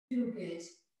Feel good.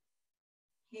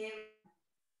 Here.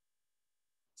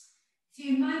 A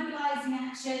few mobilising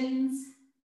actions.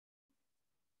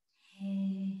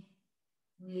 Here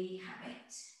we have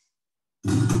it.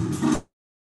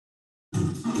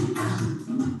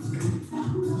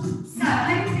 So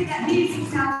hopefully that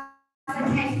music sounds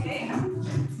okay for you.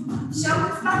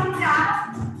 Shoulders back and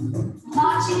down,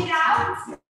 marching it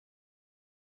out.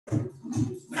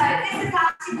 So this is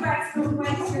actually graceful all the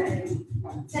way through.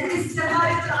 So this is a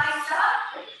mobiliser.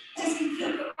 Just to keep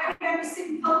it very, very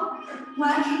simple.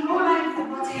 Working all over the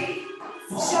body.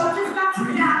 Shoulders back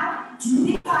and down,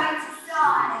 lift side to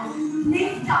side.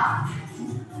 Lift up.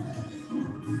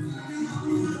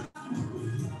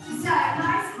 So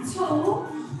nice and tall.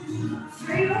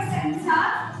 Through your centre.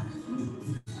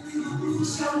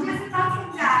 Shoulders back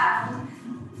and down.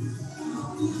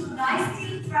 Nice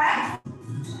deep breath.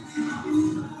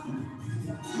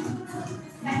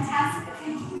 Fantastic.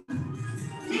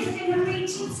 Lifting and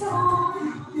reaching tall.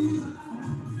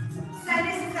 So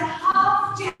this is a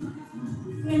half jump.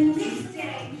 We're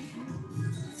lifting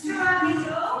through our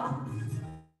middle.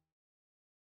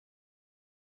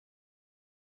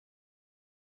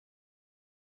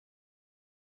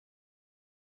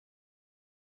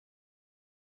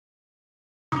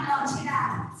 And arch it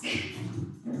out.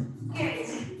 Good.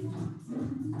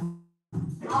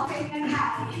 I'll be okay.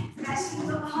 Actually,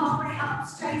 look the whole way up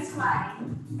straight away.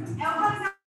 Elbows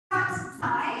out to the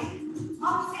side.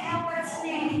 Opposite elbow to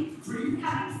knee.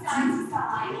 Coming side to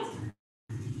side.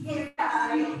 Here we go.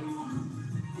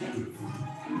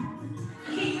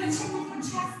 Keep your chin and your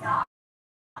chest up.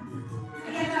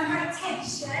 Again, a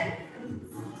rotation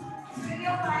through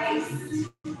your waist.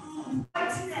 Go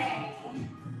to knee.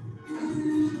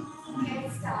 Good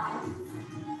start.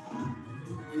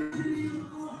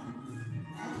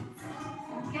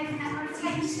 Getting that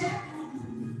rotation.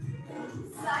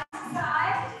 Side to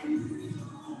side.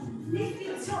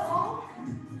 Lifting tall.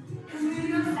 Through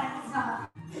your center.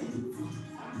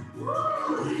 Woo!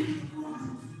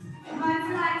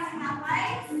 Mobilizing that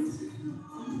waist.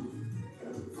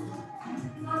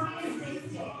 Body is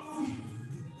lifted.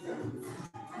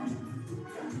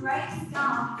 Great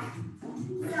start.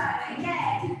 So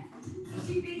again, if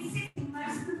you've been sitting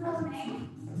most of the morning,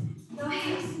 your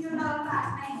hips and your lower back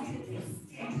may feel a bit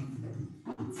stiff.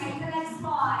 Take the legs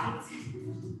wide.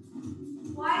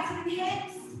 Widen the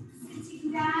hips,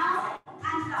 sitting down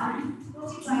and up.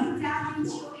 Body weight down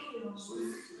into your heels.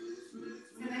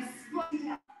 So let's squat it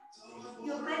up.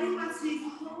 Your belly button is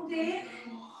pulled in.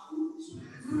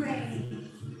 Breathe.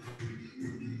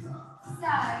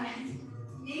 So,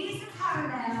 knees are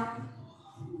parallel.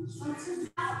 Bottoms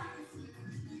up.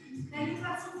 Belly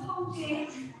button pulled in.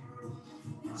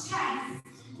 The chest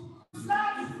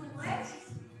slightly forward.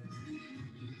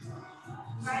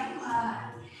 Great work.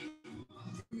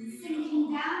 Sinking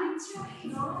down into your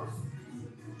heels.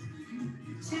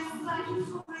 Chest slightly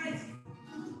forward.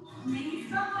 Knees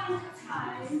behind the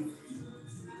toes.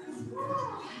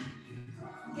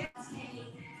 Good.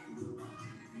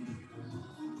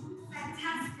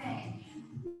 Fantastic.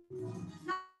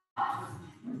 Now,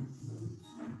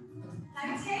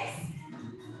 notice.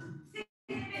 Think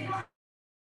a bit more.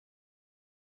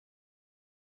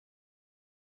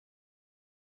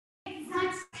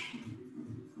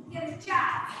 Get a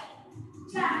jab,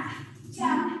 jab,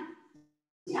 jab,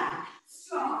 jab.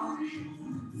 Strong,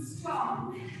 strong.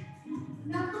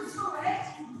 Knuckles forward.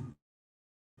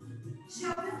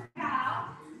 Shoulders down.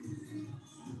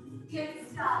 Good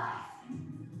stuff.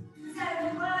 So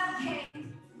we're working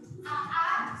our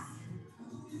abs,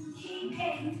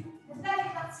 keeping the belly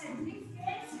button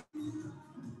lifted.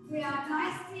 We are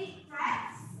nice deep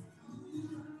breaths.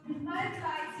 We're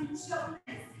mobilizing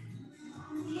shoulders.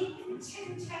 Keeping the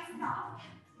chin chest up.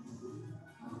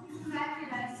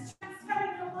 Fabulous.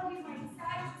 Transferring your body weight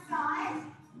side to side.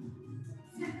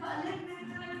 So we've got a little bit of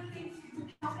movement through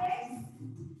the pelvis.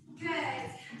 Good.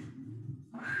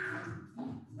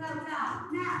 Well done.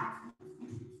 Now,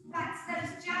 back to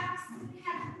those jabs that we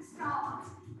had at the start.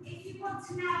 If you want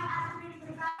to now add a bit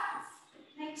of balance,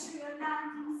 make sure you're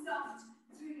landing soft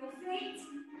through your feet.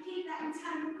 Keep that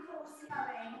internal core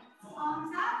going.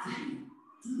 Arms up.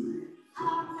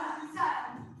 Arms up. So,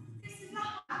 this is a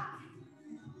hack.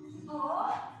 Or,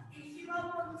 if you are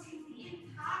wanting the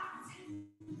impact,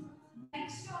 make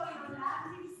sure you're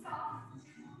landing soft.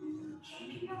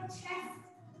 Keeping your chest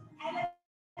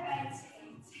elevated.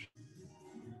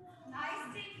 Nice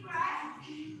deep breath.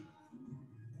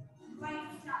 Great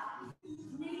stuff.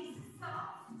 Knees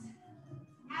soft.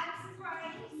 Abs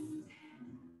braced.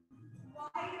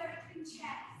 Wide open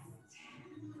chest.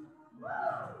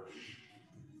 Woo!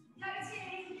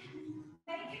 Floating.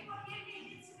 Make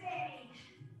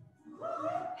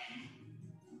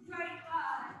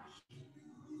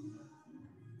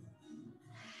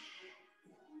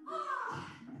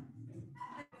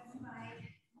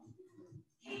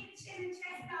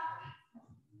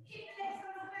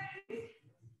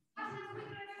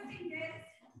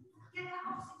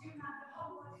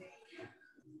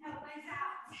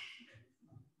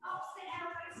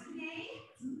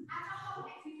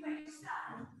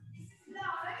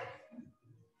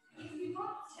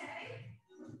to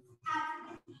add a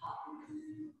little hop.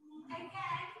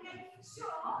 Again, making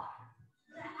sure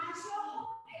that as you're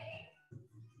hopping,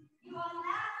 you are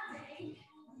landing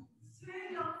through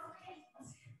your feet.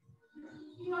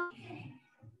 You are keeping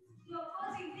your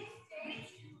body lifted.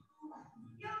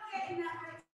 You're getting that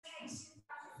rotation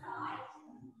down the side.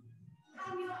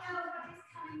 And your elbow is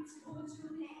coming towards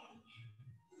your knee.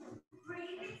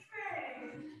 Breathe it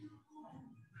through.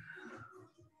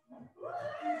 Woo!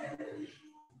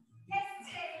 Yes,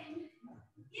 team.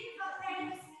 You've got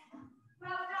this.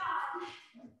 Well done.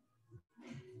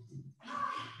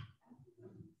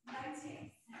 Notice.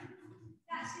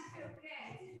 That should feel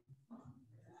good.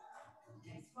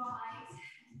 Next wide.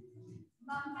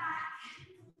 Mum back.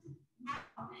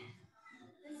 Out.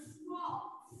 The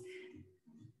squats.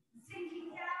 Sinking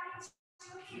down into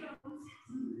your heels.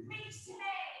 Reach to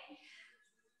me.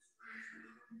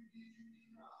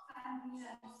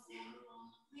 Fabulous.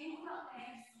 You've got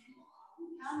this.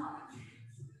 Come on.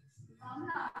 Come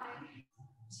low.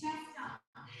 Chest up.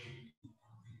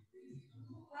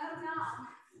 Well done.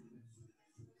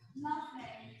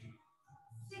 Lovely.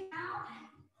 Sink out.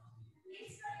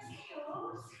 It's those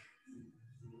heels.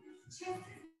 Chest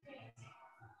is big.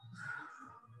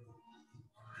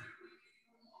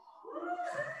 Woo!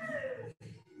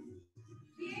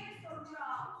 Beautiful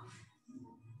job.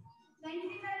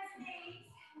 Lengthen those knees.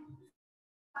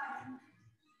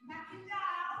 Back and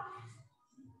down.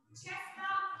 Chest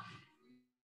up.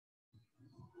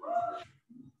 Woo!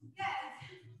 Good.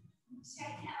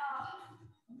 Shake it off.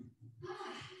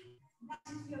 That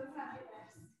should feel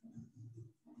fabulous.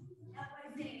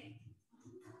 Elbows in.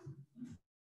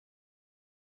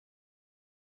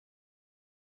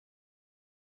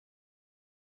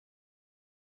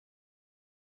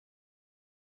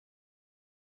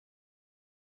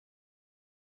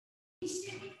 You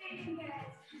should be feeling good.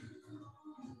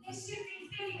 You should be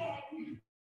feeling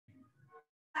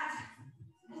that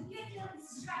a good little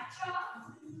stretch off.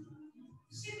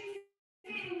 Should be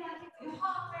feeling like your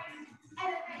heart rate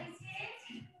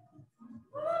elevated.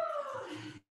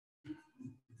 Woo!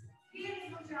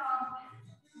 Beautiful job.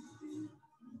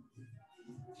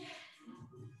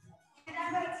 Get that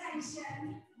rotation,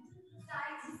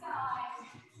 side to side.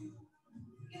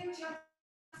 Good job,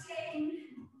 team.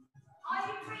 Are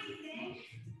you breathing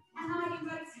and are you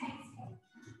rotating?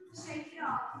 Shake it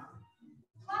off.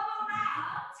 One more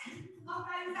round of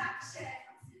those actions.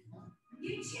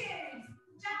 You choose.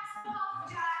 Jacks or half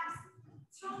jacks.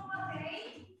 Tall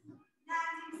body.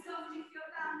 Landing soft if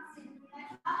you're bouncing.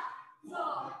 Remember?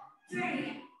 4, 3,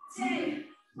 2,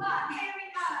 1. Here we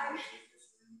go.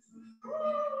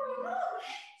 Woo!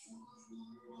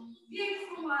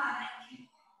 Beautiful work.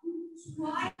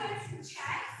 Wide open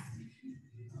chest.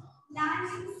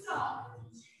 Landing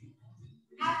soft.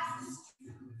 Abs.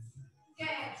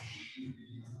 Good.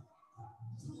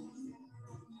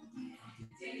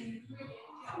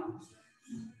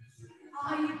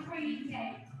 Are you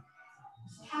breathing?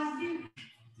 Have you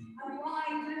a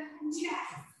wide open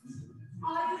chest?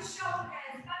 Are your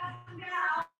shoulders back and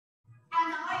down? And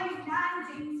are you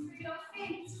landing through your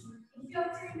feet? If you're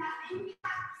doing that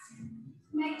impact,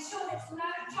 make sure there's no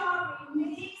jarring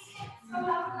knees, hips, or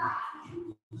lower back.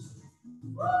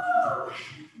 Woo!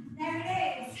 There it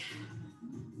is.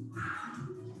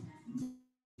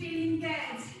 Feeling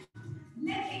good.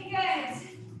 Looking good.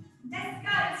 Let's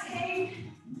go, team.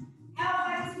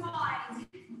 Elbows wide.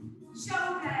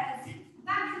 Shoulders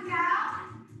back and down.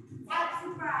 Abs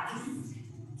embraced.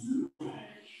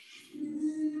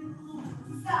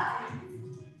 So,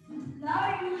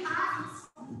 lower your hands.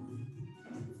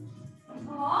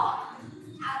 Or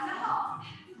as a hop.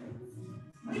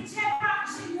 Whichever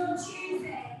action you're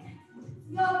choosing.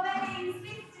 Your belly is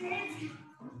lifted.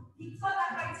 You've got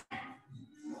that rotation.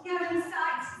 Going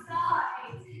side to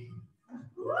side.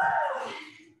 Woo!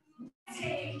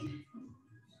 Team.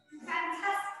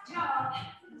 Fantastic job.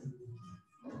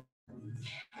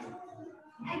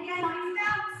 Again, are you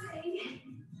bouncing?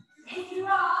 If you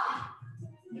are,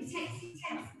 it takes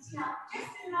intensity up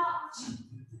just a notch.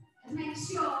 And make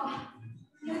sure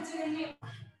you're doing it.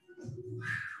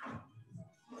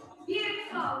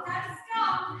 Beautiful. Don't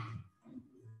stop.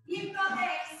 You've got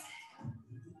this.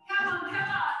 Come on, come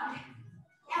on.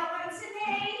 Elbow to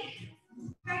knee.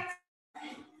 Great.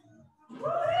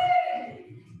 Woo-hoo.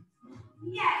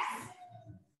 Yes.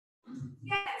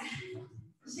 Good.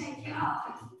 Shake it off.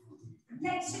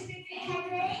 Legs should be a bit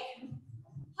heavy.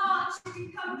 Heart should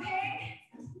be pumping.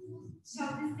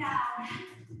 Shoulders down.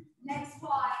 Legs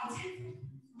wide.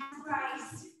 And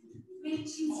braced.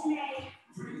 Reaching to knee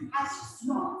as you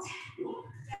squat.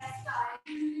 Let's go.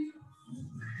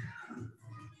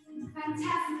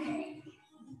 Fantastic.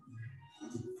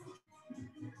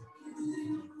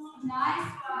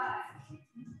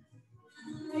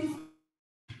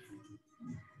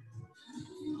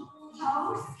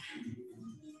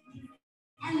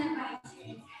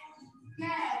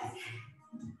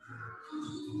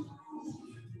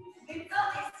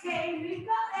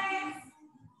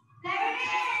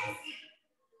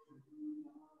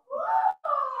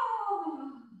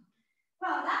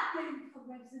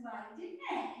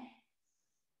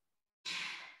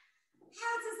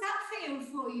 feel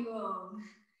for you all?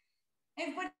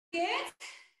 Everybody good?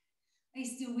 Are you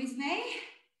still with me?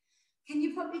 Can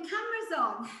you put your cameras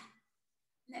on?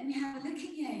 Let me have a look at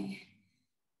you.